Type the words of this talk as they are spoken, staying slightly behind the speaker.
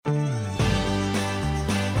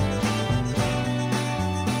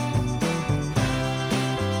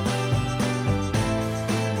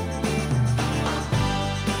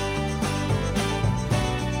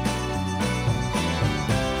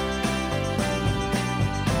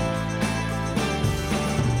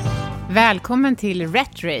Välkommen till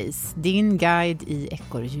Rat Race, din guide i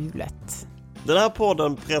ekorrhjulet. Den här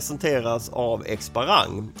podden presenteras av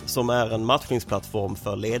Exparang, som är en matchningsplattform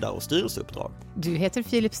för ledare- och styrelseuppdrag. Du heter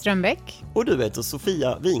Filip Strömbäck. Och du heter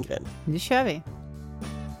Sofia Wingren. Nu kör vi!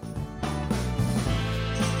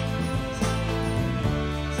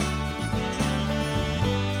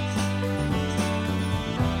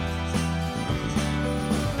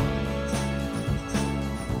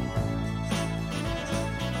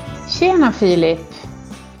 Tjena Filip!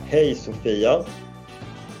 Hej Sofia!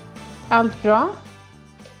 Allt bra?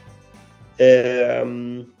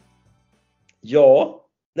 Ja,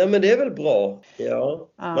 nej men det är väl bra. Ja.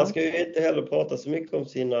 Man ska ju inte heller prata så mycket om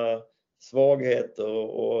sina svagheter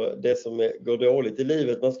och det som går dåligt i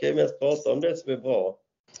livet. Man ska ju mest prata om det som är bra.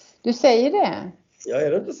 Du säger det? Ja,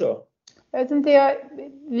 är det inte så? Jag vet inte,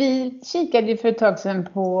 vi kikade ju för ett tag sedan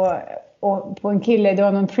på en kille, det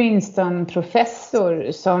var någon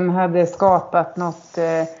Princeton-professor som hade skapat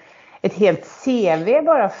ett helt CV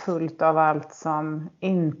bara fullt av allt som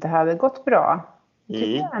inte hade gått bra. Det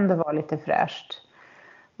tycker jag ändå var lite fräscht.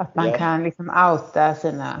 Att man kan liksom outa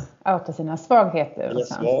sina svagheter. Sina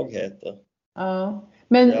svagheter. Ja.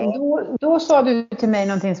 Men då sa du till mig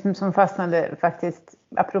någonting som fastnade faktiskt,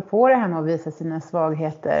 apropå det här med att visa sina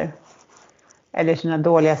svagheter eller sina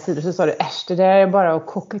dåliga sidor, så sa du, det där är bara att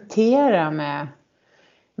kokettera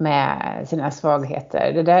med sina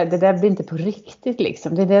svagheter. Det där blir inte på riktigt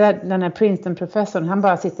liksom. Det är det den här Princeton-professorn, han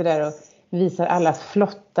bara sitter där och visar alla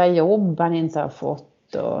flotta jobb han inte har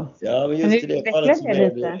fått. Ja, men just i det fallet så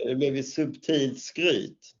blev det subtilt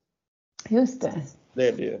skryt. Just det.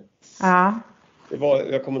 Det blev ju. Ja.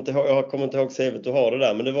 Jag kommer inte ihåg CV:t du har det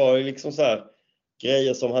där, men det var ju liksom så här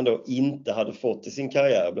grejer som han då inte hade fått i sin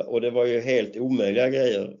karriär, och det var ju helt omöjliga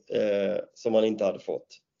grejer som han inte hade fått.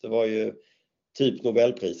 Det var ju typ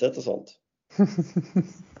Nobelpriset och sånt.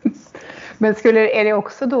 Men är det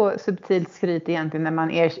också då subtilt skryt egentligen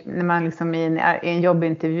när man liksom i en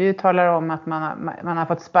jobbintervju talar om att man har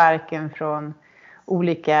fått sparken från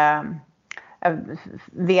olika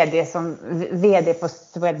vd på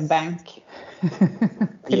Swedbank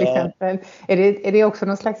till exempel. Är det också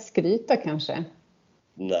någon slags skryt då kanske?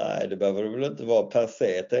 Nej, det behöver det väl inte vara per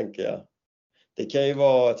se, tänker jag. Det kan ju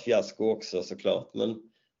vara ett fiasko också såklart,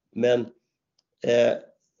 men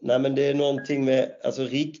det är någonting med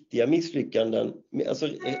riktiga misslyckanden,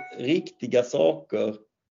 riktiga saker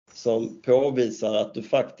som påvisar att du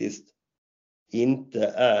faktiskt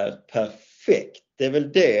inte är perfekt. Det är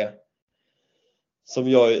väl det som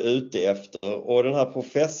jag är ute efter. Och den här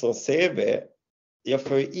professorns CV, jag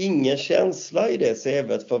får ju ingen känsla i det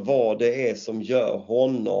CV:t för vad det är som gör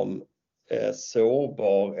honom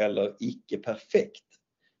sårbar eller icke perfekt.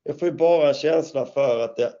 Jag får ju bara en känsla för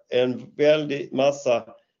att det är en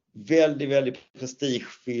väldigt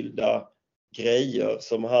prestigefyllda grejer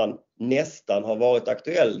som han nästan har varit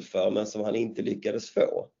aktuell för, men som han inte lyckades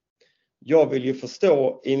få. Jag vill ju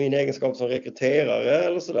förstå i min egenskap som rekryterare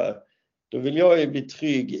eller sådär, då vill jag ju bli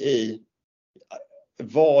trygg i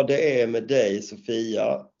vad det är med dig,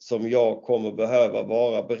 Sofia, som jag kommer behöva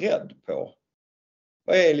vara beredd på.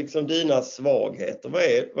 Vad är liksom dina svagheter?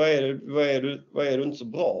 Vad är du inte så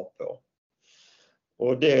bra på?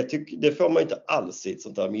 Och det får man inte alls i ett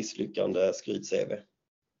sånt där misslyckande skryt-CV.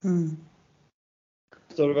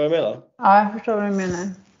 Förstår du vad jag menar? Ja, jag förstår vad du menar.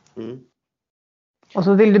 Och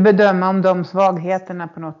så vill du bedöma om de svagheterna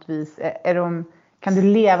på något vis, kan du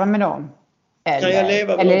leva med dem? Eller, kan jag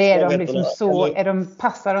leva med eller de är de liksom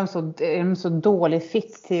är de så dålig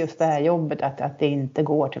fit till just det här jobbet att det inte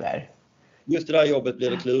går tyvärr? Just det där jobbet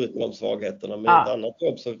blir det klurigt med de svagheterna. Med ett annat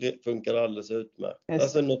jobb så funkar det alldeles utmärkt.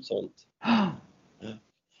 Alltså något sånt.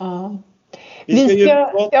 Ja.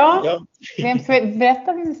 Vem ska vi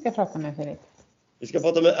berätta vem vi ska prata med, Filip? Vi ska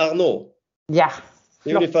prata med Arnaud. Ja.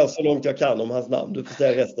 Det är ungefär så långt jag kan om hans namn. Du får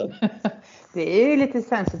säga resten. Det är ju lite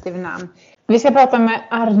sensitivt namn. Vi ska prata med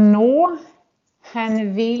Arnaud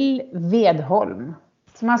Hanneville Wedholm,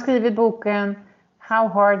 som har skrivit boken How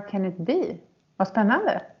Hard Can It Be? Vad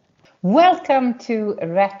spännande. Welcome to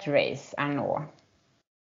Rat Race, Arnaud.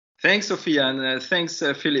 Thanks, Sophia, and thanks,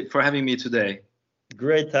 Philip, for having me today.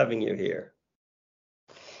 Great having you here.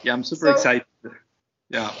 Yeah, I'm super excited.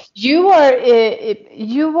 Yeah. You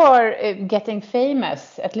are getting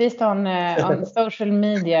famous, at least on social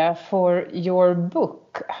media, for your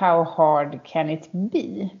book, How Hard Can It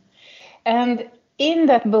Be? And in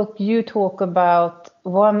that book, you talk about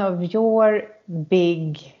one of your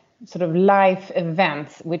big sort of life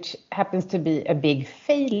events, which happens to be a big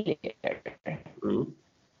failure.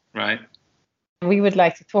 Right. We would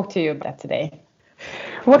like to talk to you about that today.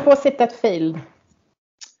 What was it that failed?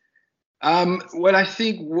 Well, I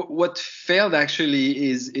think what failed actually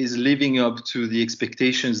is living up to the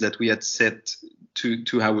expectations that we had set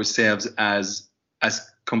to ourselves as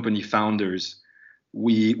company founders.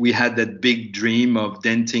 We had that big dream of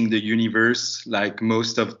denting the universe, like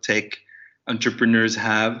most of tech entrepreneurs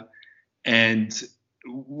have, and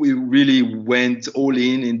we really went all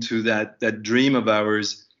into that dream of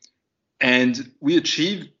ours, and we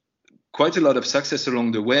achieved quite a lot of success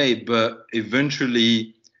along the way, but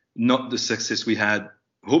eventually not the success we had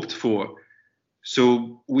hoped for.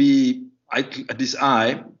 So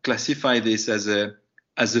I classify this as a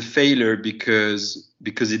failure because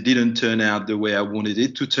it didn't turn out the way I wanted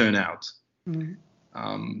it to turn out. Mm.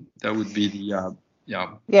 That would be the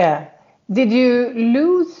yeah. Yeah. Did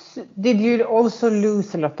you also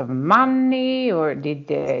lose a lot of money, or did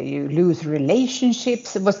you lose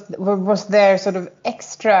relationships? Was there sort of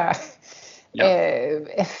extra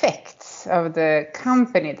effects of the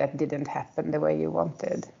company that didn't happen the way you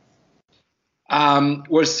wanted?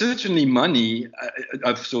 Well, certainly money.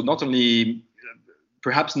 So not only,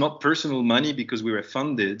 perhaps not personal money because we were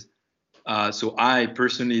funded. So I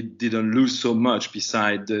personally didn't lose so much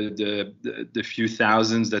beside the few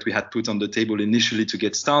thousands that we had put on the table initially to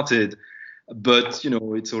get started. But,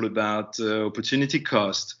 it's all about opportunity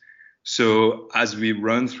cost. So as we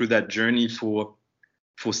run through that journey for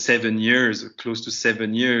 7 years, close to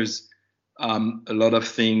 7 years, a lot of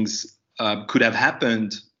things could have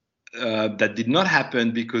happened that did not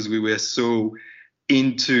happen because we were so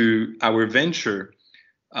into our venture.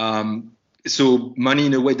 So money,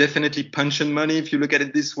 in a way, definitely pension money, if you look at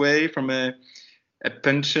it this way, from a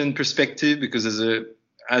pension perspective, because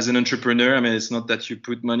as an entrepreneur, I mean, it's not that you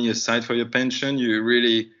put money aside for your pension, you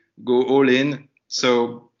really go all in.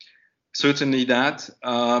 So certainly that.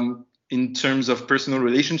 In terms of personal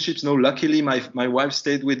relationships, no, luckily my wife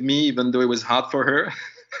stayed with me, even though it was hard for her.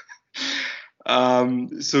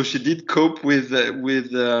 So she did cope with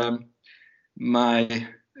my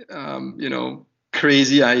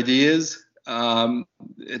crazy ideas,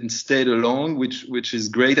 and stayed along, which is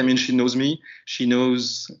great. I mean, she knows me, she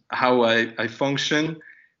knows how I function,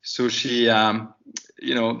 so she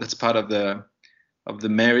that's part of the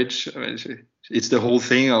marriage. It's the whole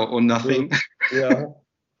thing or nothing. Yeah.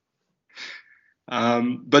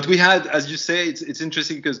 But we had, as you say, it's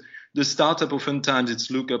interesting because the startup oftentimes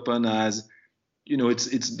it's looked upon as,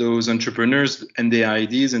 it's those entrepreneurs and their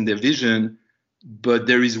ideas and their vision, but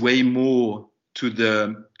there is way more into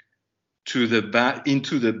the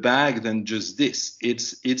bag than just this.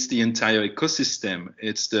 It's the entire ecosystem.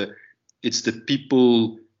 It's the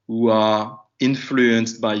people who are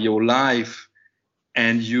influenced by your life,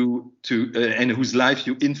 and and whose life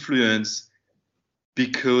you influence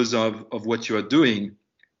because of what you are doing.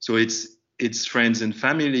 So it's friends and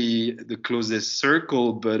family, the closest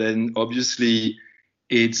circle, but then obviously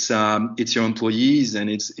it's your employees, and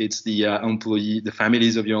it's the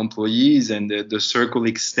families of your employees, and the circle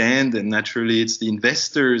extend, and naturally it's the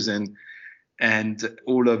investors and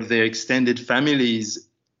all of their extended families.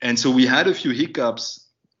 And so we had a few hiccups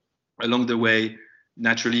along the way,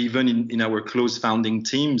 naturally, even in our close founding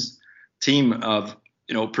team of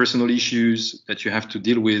personal issues that you have to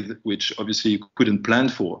deal with, which obviously you couldn't plan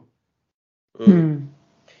for.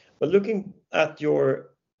 But looking at your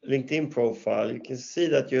LinkedIn profile, you can see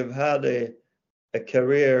that you've had a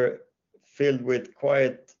career filled with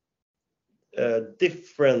quite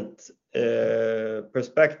different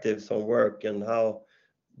perspectives on work and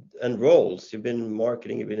roles. You've been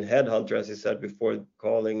marketing, you've been headhunter, as you said before,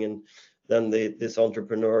 calling, and then this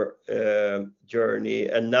entrepreneur journey,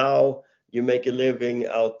 and now you make a living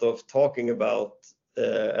out of talking about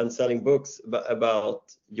and selling books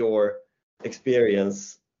about your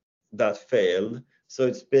experience that failed. So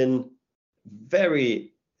it's been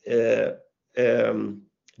very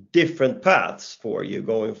different paths for you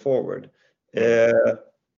going forward.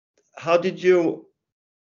 What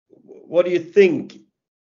do you think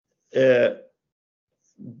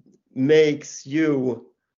makes you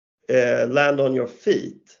land on your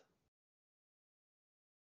feet?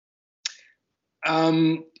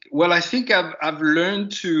 Well, I think I've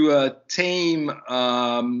learned to tame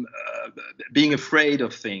being afraid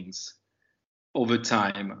of things over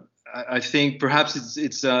time. I think perhaps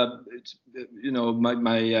it's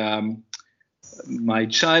my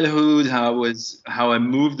childhood, how I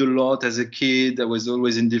moved a lot as a kid. I was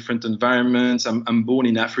always in different environments. I'm born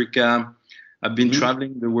in Africa. I've been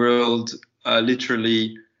traveling the world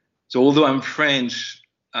literally. So although I'm French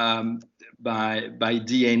by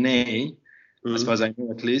DNA, as far as I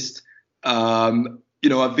know at least, I've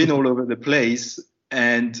been all over the place,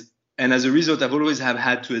 and as a result, I've always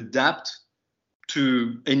had to adapt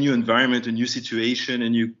to a new environment, a new situation, a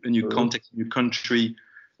new context, a new country,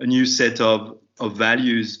 a new set of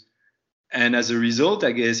values. And as a result,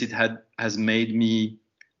 I guess it has made me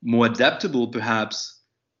more adaptable, perhaps,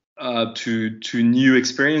 to new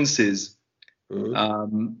experiences.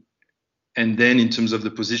 And then in terms of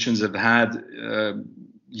the positions I've had,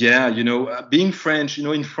 being French,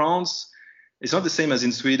 in France, it's not the same as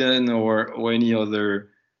in Sweden or any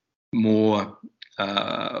other more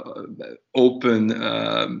open,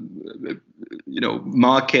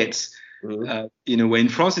 markets. In a way, in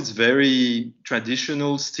France, it's very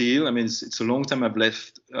traditional still. I mean, it's a long time I've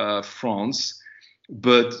left France,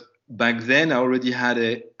 but back then I already had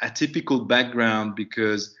a typical background,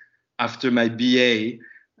 because after my BA,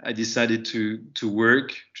 I decided to work,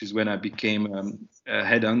 which is when I became a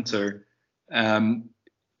headhunter.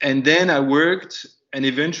 And then I worked and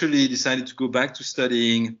eventually decided to go back to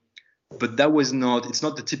studying, but it's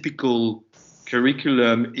not the typical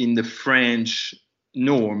curriculum in the French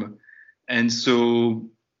norm. And so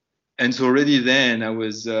already then I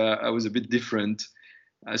was a bit different.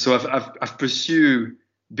 So I've pursued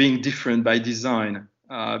being different by design,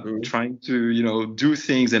 trying to, do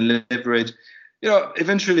things and leverage.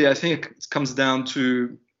 Eventually I think it comes down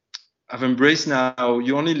to, I've embraced now,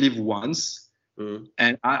 you only live once.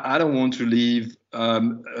 And I don't want to live a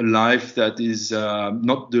life that is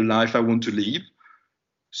not the life I want to live.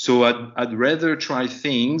 So I'd rather try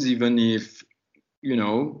things, even if,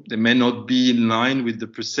 they may not be in line with the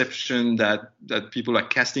perception that people are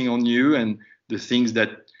casting on you and the things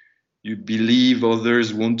that you believe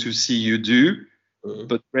others want to see you do,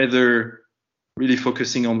 but rather really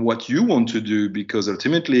focusing on what you want to do, because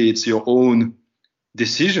ultimately it's your own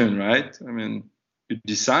decision, right? I mean, you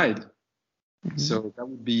decide. So that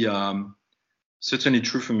would be certainly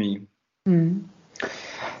true for me.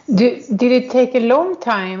 Did it take a long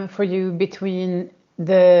time for you between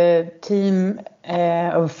the team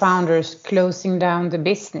of founders closing down the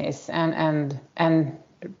business and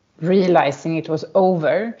realizing it was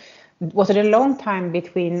over? Was it a long time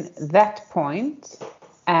between that point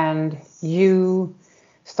and you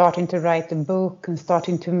starting to write a book and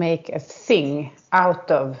starting to make a thing out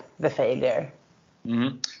of the failure?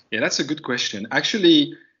 Yeah, that's a good question.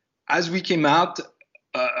 Actually, as we came out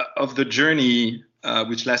of the journey,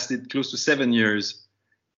 which lasted close to 7 years,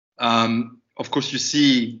 of course, you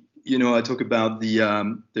see, I talk about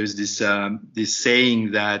there's this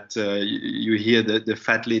saying that you hear the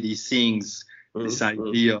fat lady sings, this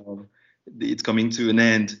idea of it's coming to an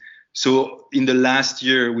end. So in the last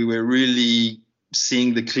year, we were really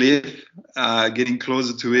seeing the cliff, getting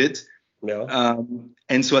closer to it. Yeah.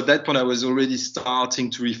 And so at that point, I was already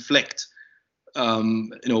starting to reflect,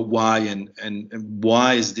 why and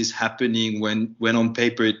why is this happening when on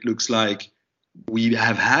paper it looks like we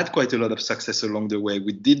have had quite a lot of success along the way.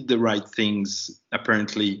 We did the right things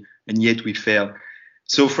apparently, and yet we fail.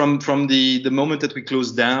 So from the moment that we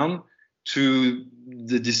closed down to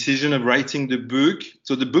the decision of writing the book.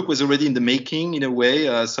 So the book was already in the making in a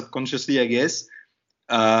way, subconsciously, I guess.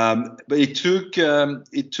 But it took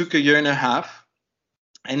a year and a half,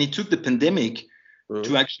 and it took the pandemic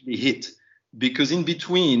to actually hit, because in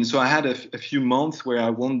between, so I had a few months where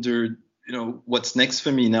I wondered, what's next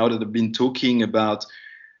for me now that I've been talking about,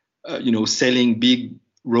 selling big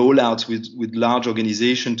rollouts with large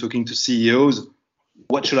organizations, talking to CEOs.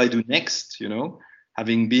 What should I do next?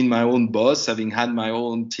 Having been my own boss, having had my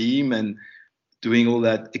own team and doing all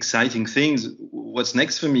that exciting things, what's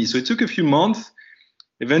next for me? So it took a few months.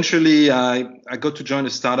 Eventually, I got to join a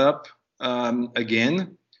startup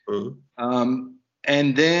again.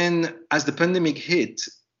 And then as the pandemic hit,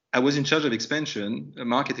 I was in charge of expansion,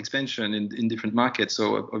 market expansion in different markets.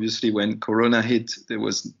 So obviously when Corona hit, there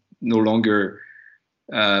was no longer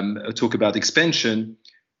a talk about expansion.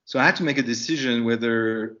 So I had to make a decision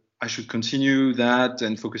whether I should continue that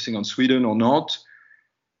and focusing on Sweden or not,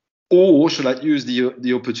 or should I use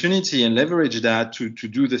the opportunity and leverage that to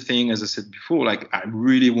do the thing, as I said before, like I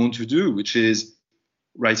really want to do, which is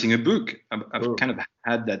writing a book. I've kind of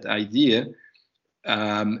had that idea.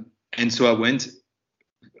 And so I went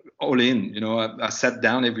all in, I sat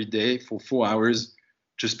down every day for 4 hours,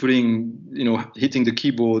 just hitting the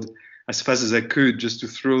keyboard as fast as I could, just to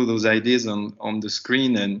throw those ideas on the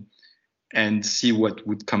screen and see what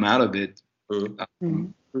would come out of it.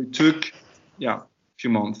 It took, a few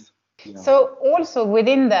months. Yeah. So also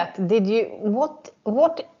within that,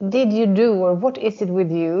 what did you do, or what is it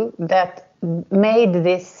with you that made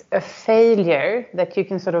this a failure that you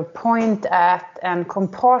can sort of point at and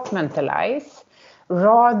compartmentalize,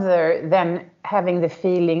 rather than having the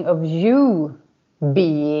feeling of you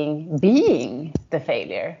being the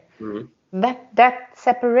failure? that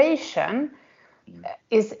separation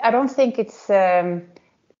is, I don't think it's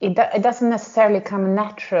it doesn't necessarily come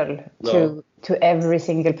natural to every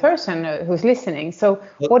single person who's listening. So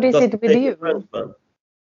what is it with you?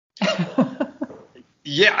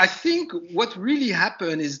 Yeah, I think what really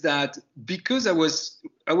happened is that because I was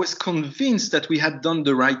convinced that we had done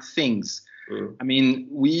the right things. I mean,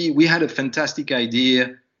 we had a fantastic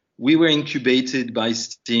idea. We were incubated by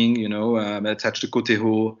Sting, attached to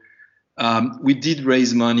Cotejo. We did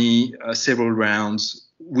raise money, several rounds.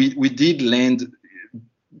 We did land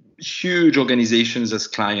huge organizations as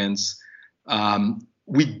clients. On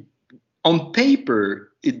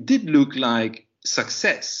paper, it did look like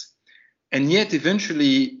success. And yet,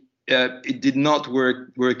 eventually, it did not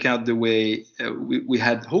work out the way we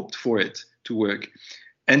had hoped for it to work.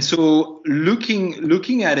 And so,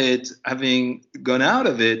 looking at it, having gone out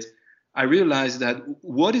of it, I realized that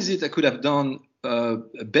what is it I could have done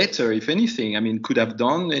better, if anything? I mean, could have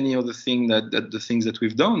done any other thing that the things that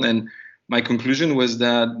we've done? And my conclusion was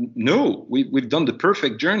that no, we've done the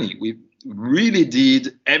perfect journey. We really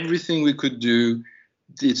did everything we could do.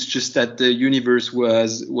 It's just that the universe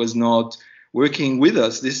was not working with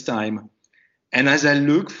us this time. And as I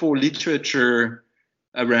look for literature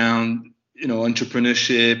around,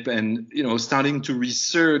 entrepreneurship and, starting to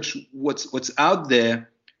research what's out there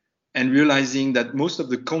and realizing that most of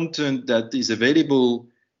the content that is available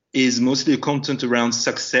is mostly content around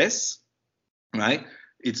success, right?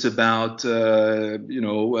 It's about,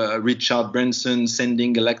 Richard Branson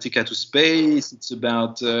sending Galactica to space. It's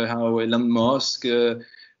about how Elon Musk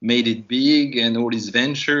made it big and all his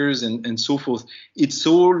ventures and so forth. It's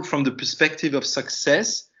all from the perspective of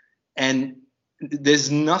success. And there's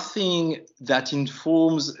nothing that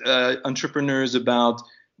informs entrepreneurs about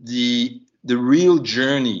the real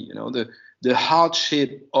journey, the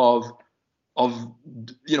hardship of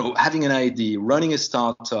having an idea, running a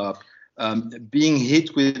startup, being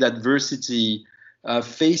hit with adversity,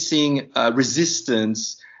 facing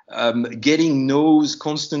resistance, getting no's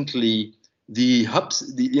constantly, the ups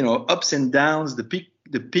and downs, the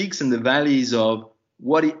peaks and the valleys of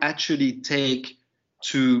what it actually take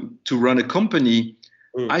to run a company.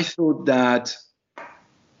 I thought that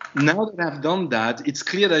now that I've done that, it's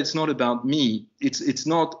clear that it's not about me. It's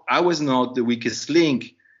not. I was not the weakest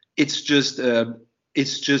link. It's just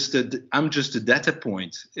I'm just a data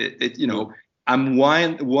point. I'm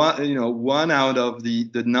one out of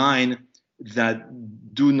the 9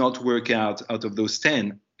 that do not work out of those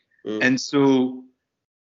 10. And so,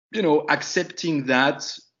 accepting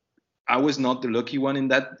that I was not the lucky one in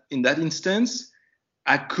that instance,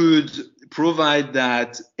 I could provide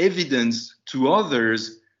that evidence to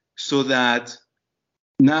others so that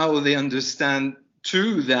now they understand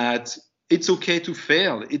too that it's okay to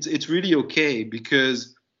fail. It's really okay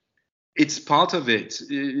because it's part of it.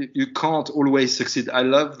 You can't always succeed. I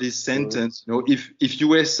love this sentence. If you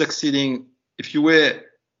were succeeding, if you were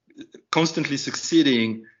constantly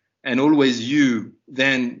succeeding and always you,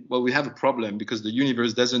 then, well, we have a problem because the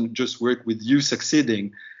universe doesn't just work with you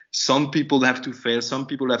succeeding. Some people have to fail. Some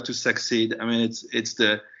people have to succeed. I mean,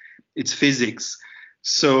 it's physics.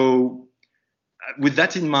 So with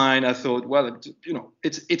that in mind, I thought, well,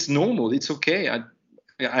 it's normal. It's okay.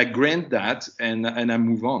 I grant that and I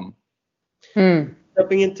move on.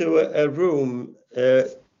 Stepping into a room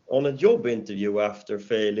on a job interview after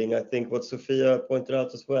failing, I think what Sofia pointed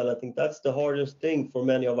out as well, I think that's the hardest thing for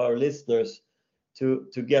many of our listeners to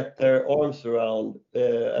get their arms around.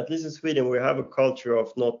 At least in Sweden, we have a culture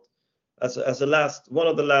of not, as one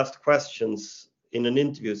of the last questions in an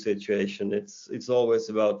interview situation, it's always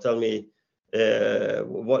about, tell me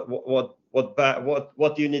what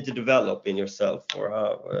do you need to develop in yourself, or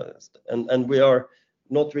how, and we are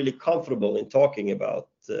not really comfortable in talking about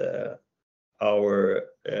our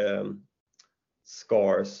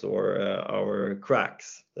scars or our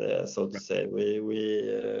cracks, so to say.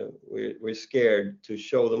 We're scared to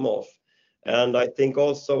show them off, and I think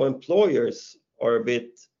also employers are a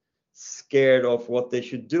bit scared of what they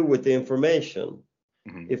should do with the information.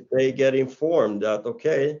 If they get informed that,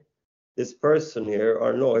 okay, this person here,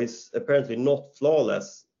 Arnaud, is apparently not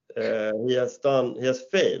flawless. He has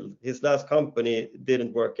failed. His last company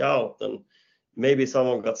didn't work out, and maybe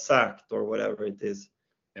someone got sacked or whatever it is.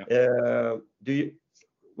 Yeah.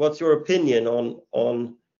 What's your opinion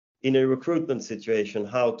on in a recruitment situation,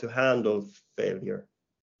 how to handle failure?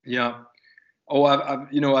 Yeah. Oh,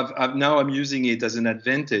 I'm using it as an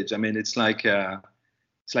advantage. I mean, it's like a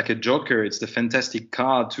joker. It's the fantastic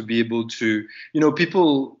card to be able to,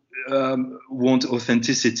 people want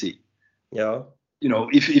authenticity. Yeah. you know,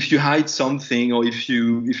 if you hide something, or if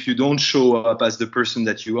you don't show up as the person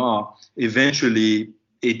that you are, eventually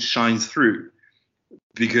it shines through.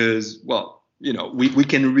 Because, well, you know, we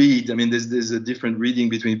can read. I mean, there's a different reading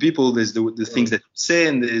between people. There's the things that you say,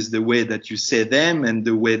 and there's the way that you say them, and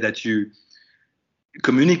the way that you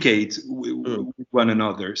communicate with one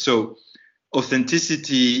another. So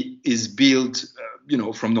authenticity is built, you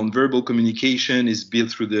know, from nonverbal communication, is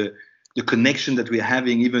built through the connection that we're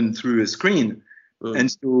having, even through a screen.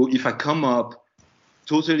 And so if I come up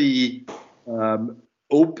totally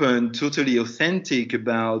open, totally authentic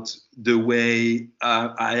about the way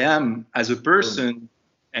I am as a person,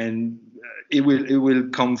 and it will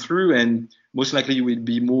come through, and most likely you will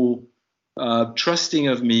be more trusting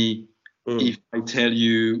of me if I tell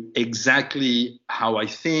you exactly how I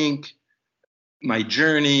think, my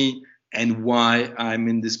journey, and why I'm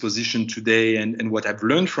in this position today, and what I've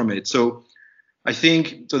learned from it. So I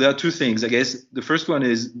think, so there are two things, I guess. The first one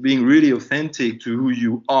is being really authentic to who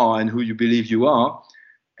you are and who you believe you are.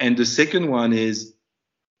 And the second one is,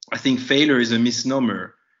 I think failure is a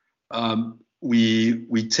misnomer.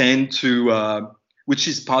 We tend to, which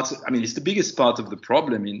is part, I mean, it's the biggest part of the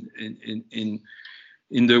problem in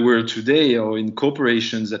the world today, or in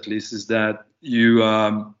corporations at least, is that you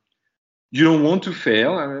don't want to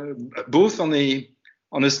fail, both on a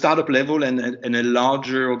startup level and a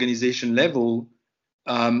larger organization level.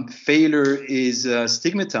 Failure is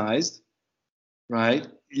stigmatized, right?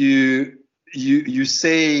 You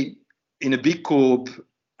say in a big corp,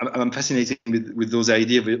 I'm fascinated with those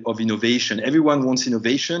ideas of innovation. Everyone wants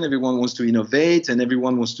innovation, everyone wants to innovate, and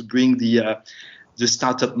everyone wants to bring the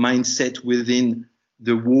startup mindset within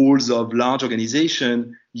the walls of large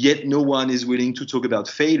organization, yet no one is willing to talk about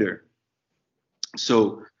failure.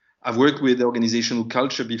 So I've worked with organizational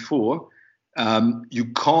culture before. You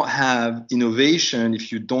can't have innovation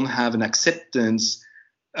if you don't have an acceptance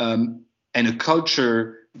and a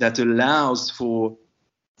culture that allows for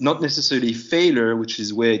not necessarily failure, which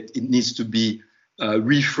is where it needs to be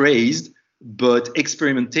rephrased, but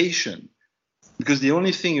experimentation. Because the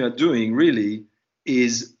only thing you are doing really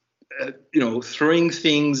is throwing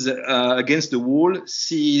things against the wall,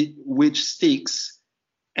 see which sticks,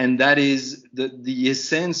 and that is the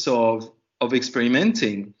essence of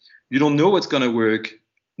experimenting. You don't know what's going to work.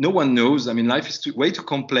 No one knows. I mean, life is way too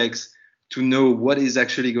complex to know what is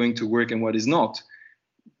actually going to work and what is not.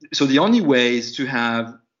 So the only way is to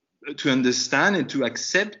understand and to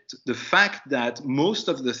accept the fact that most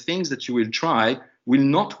of the things that you will try will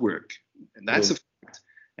not work. And that's a fact.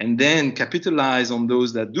 And then capitalize on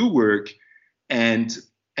those that do work, and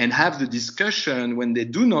have the discussion when they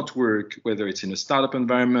do not work, whether it's in a startup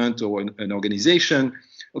environment or in an organization.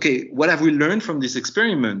 Okay, what have we learned from this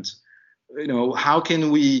experiment? How can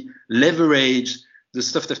we leverage the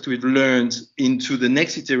stuff that we've learned into the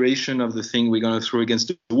next iteration of the thing we're going to throw against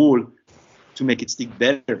the wall to make it stick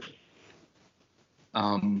better?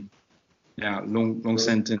 Long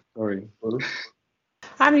sentence, sorry.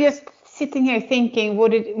 I'm just sitting here thinking,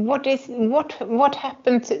 what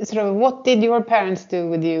happened to, what did your parents do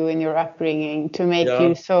with you in your upbringing to make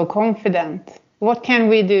you so confident? What can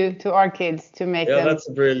we do to our kids to make them that's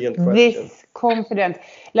a brilliant question. This confident?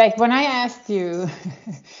 Like when I asked you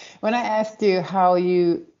how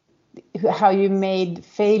you made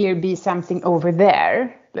failure be something over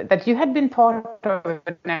there, that you had been part of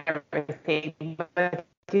it and everything, but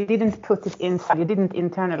you didn't put it inside, you didn't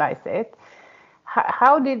internalize it.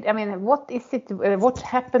 What is it? What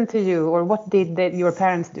happened to you, or what did your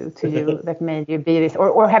parents do to you that made you be this,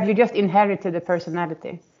 or have you just inherited the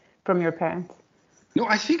personality from your parents? No,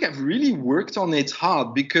 I think I've really worked on it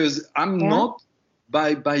hard, because I'm not,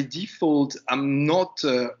 by default, I'm not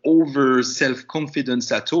over self-confidence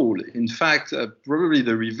at all. In fact, probably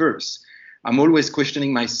the reverse. I'm always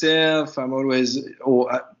questioning myself. I'm always,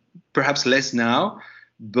 or perhaps less now,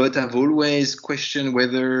 but I've always questioned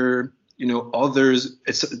whether, others,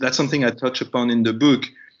 that's something I touch upon in the book.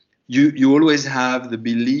 You always have the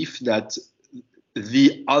belief that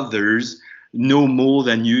the others know more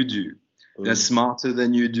than you do. They're smarter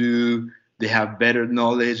than you do. They have better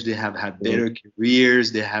knowledge. They have had better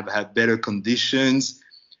careers. They have had better conditions.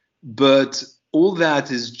 But all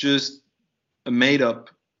that is just a made-up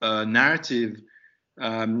narrative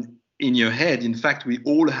in your head. In fact, we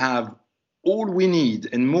all have all we need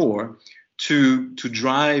and more to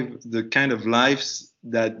drive the kind of lives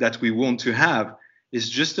that we want to have. It's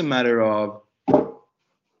just a matter of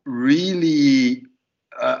really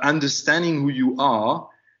understanding who you are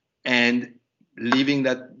and living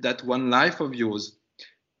that one life of yours.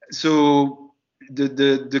 So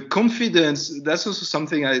the confidence, that's also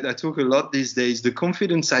something I talk a lot these days. The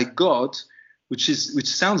confidence I got which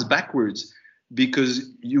sounds backwards, because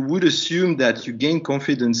you would assume that you gain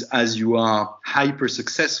confidence as you are hyper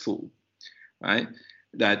successful, right?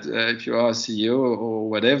 That if you are a CEO or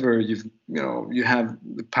whatever, you have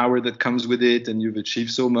the power that comes with it, and you've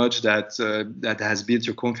achieved so much that that has built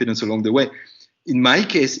your confidence along the way. In my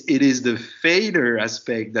case, it is the failure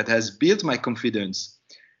aspect that has built my confidence,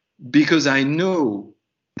 because I know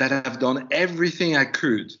that I've done everything I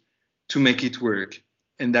could to make it work,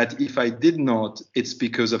 and that if I did not, it's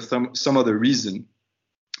because of some other reason,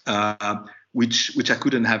 which I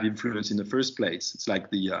couldn't have influence in the first place. It's like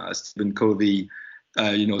the Stephen Covey,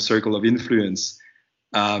 circle of influence.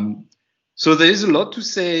 So there is a lot to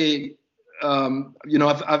say.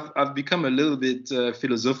 I've become a little bit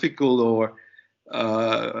philosophical, or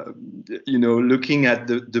looking at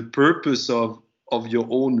the purpose of your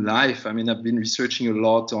own life. I mean, I've been researching a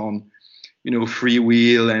lot on, free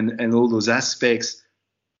will and all those aspects,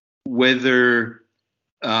 whether,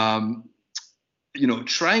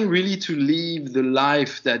 trying really to live the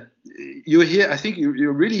life that you're here. I think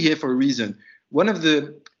you're really here for a reason. One of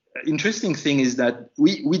the interesting things is that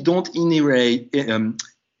we don't inherit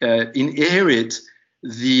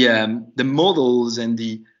the models and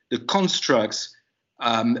the constructs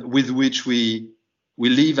with which we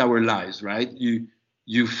live our lives, right?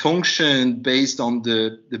 You function based on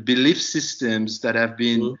the belief systems that have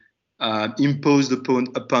been imposed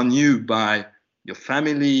upon you by your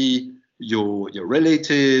family, your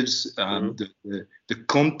relatives, the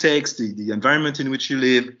context, the environment in which you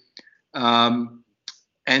live.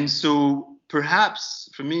 And so perhaps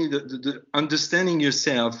for me, the understanding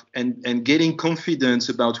yourself and getting confidence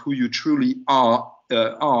about who you truly are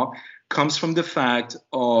comes from the fact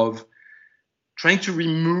of trying to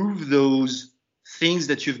remove those things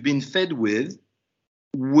that you've been fed with,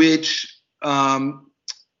 which are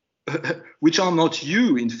not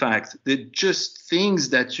you. In fact, they're just things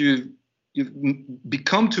that you've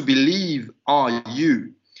become to believe are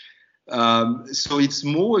you. So it's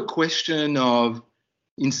more a question of,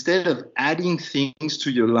 instead of adding things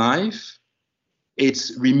to your life,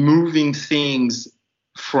 it's removing things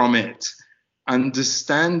from it.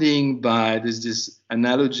 Understanding there's this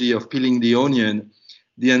analogy of peeling the onion,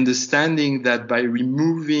 the understanding that by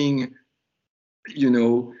removing,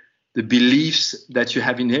 the beliefs that you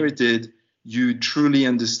have inherited, you truly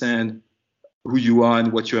understand who you are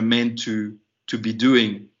and what you're meant to be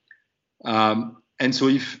doing. And so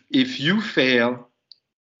if you fail,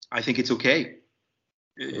 I think it's okay.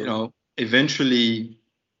 Eventually,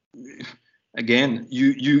 again,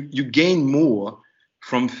 you gain more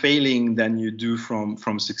from failing than you do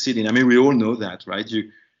from succeeding. I mean, we all know that, right?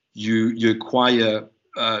 You acquire,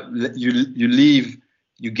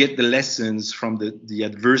 you get the lessons from the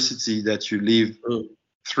adversity that you live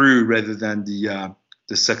through, rather than the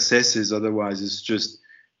successes. Otherwise, it's just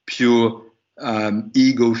pure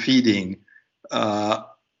ego feeding.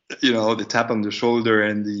 The tap on the shoulder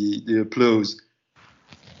and the applause,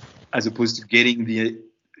 as opposed to getting the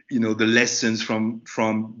lessons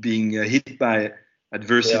from being hit by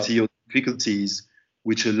adversity or difficulties,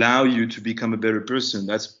 which allow you to become a better person.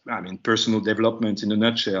 That's, personal development in a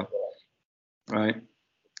nutshell, right?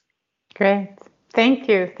 Great. Thank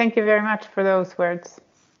you. Thank you very much for those words.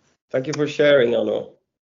 Thank you for sharing, Arnaud.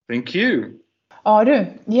 Thank you. Ja du,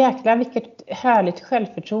 jäklar vilket härligt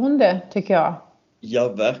självförtroende tycker jag. Ja,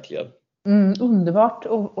 verkligen. Underbart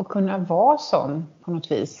att kunna vara sån på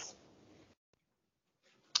något vis.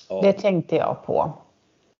 Ja. Det tänkte jag på.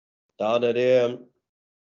 Ja, det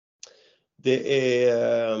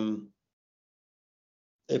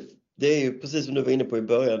är ju precis som du var inne på i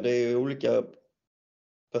början. Det är ju olika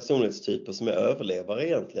personlighetstyper som är överlevare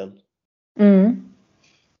egentligen.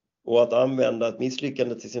 Och att använda ett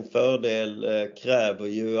misslyckande till sin fördel kräver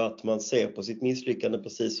ju att man ser på sitt misslyckande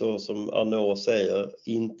precis så som Arnaud säger.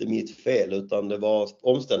 Inte mitt fel, utan det var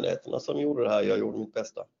omständigheterna som gjorde det här. Jag gjorde mitt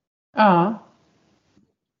bästa. Ja.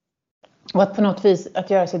 Och att på något vis att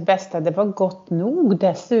göra sitt bästa, det var gott nog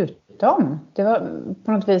dessutom. Det var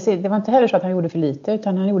på något vis, det var inte heller så att han gjorde för lite,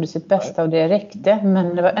 utan han gjorde sitt bästa och det räckte.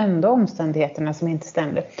 Men det var ändå omständigheterna som inte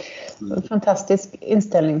stämde. Fantastisk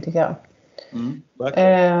inställning tycker jag.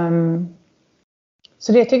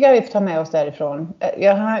 Så det tycker jag vi får ta med oss därifrån.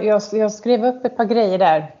 Jag skrev upp ett par grejer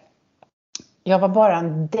där. Jag var bara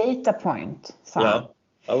en data point. Ja,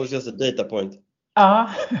 I was just a data point. Ja,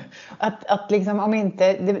 att liksom om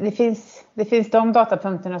inte, det finns de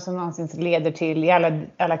datapunkterna som någonsin leder till i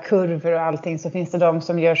alla kurvor och allting, så finns det de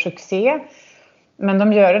som gör succé. Men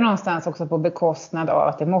de gör det någonstans också på bekostnad av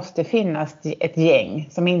att det måste finnas ett gäng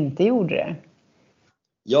som inte gjorde det.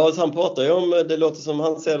 Ja, han pratar ju om, det låter som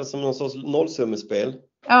han ser det som någon sorts nollsummespel.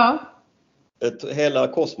 Ja. hela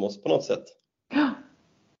kosmos på något sätt. Ja.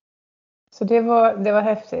 Så det var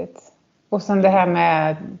häftigt. Och sen det här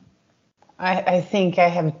med I think I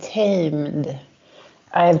have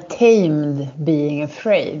tamed being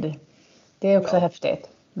afraid. Det är också häftigt.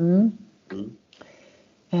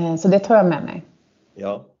 Så det tar jag med mig.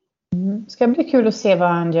 Ja. Ska bli kul att se vad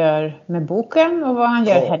han gör med boken och vad han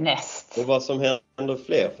gör härnäst. Och vad som händer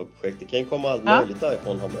fler för projekt. Det kan ju komma allt möjligt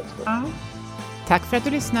därifrån. Tack för att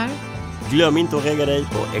du lyssnar. Glöm inte att regga dig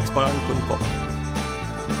på exparang.com.